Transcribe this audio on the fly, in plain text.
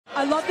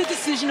I love the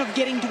decision of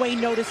getting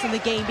Dwayne notice in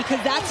the game because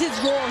that's his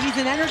role. He's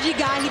an energy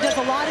guy. He does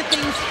a lot of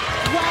things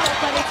well,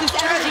 but it's his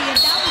energy, and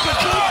that was a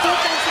big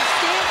defensive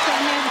stance from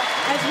him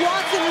as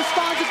Watson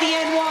responds at the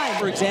end one.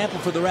 For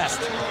example, for the rest.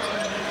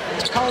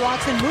 Carl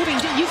Watson moving.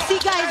 You see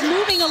guys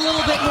moving a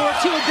little bit more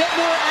too, a bit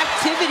more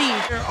activity.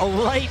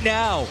 Right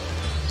now,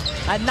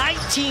 a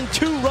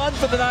 19-2 run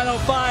for the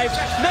 905,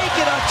 make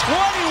it a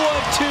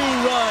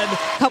 21-2 run.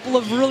 A couple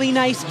of really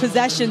nice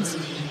possessions.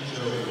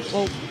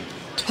 Well,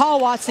 Paul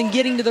Watson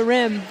getting to the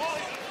rim,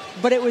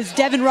 but it was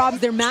Devin Robbins.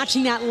 They're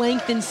matching that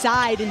length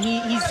inside, and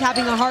he's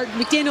having a hard,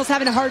 McDaniel's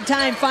having a hard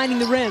time finding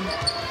the rim.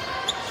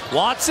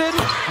 Watson,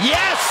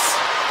 yes!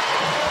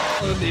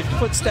 In the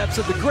footsteps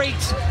of the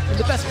great and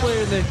the best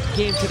player in the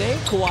game today,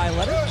 Kawhi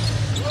Leonard. In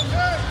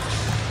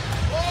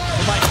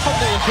my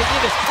humble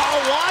opinion, is Paul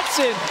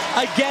Watson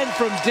again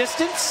from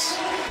distance.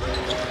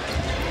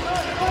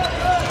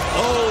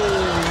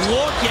 Oh,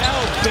 look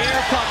out,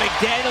 Bear caught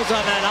McDaniels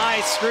on that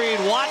high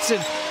screen. Watson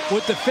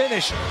with the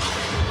finish.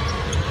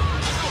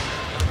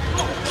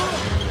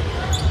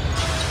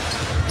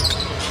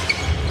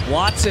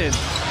 Watson,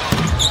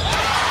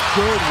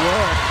 good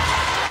work.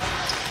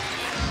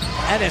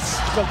 Ennis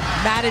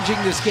managing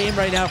this game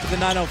right now for the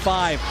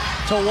 905.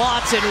 To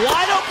Watson,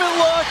 wide open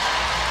look.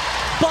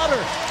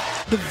 Butter.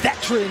 The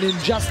veteran in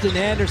Justin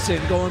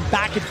Anderson going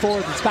back and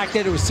forth. It's back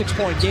there to a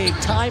 6-point game.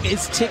 Time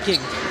is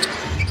ticking.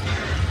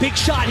 Big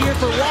shot here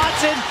for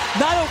Watson.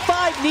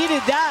 905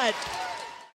 needed that.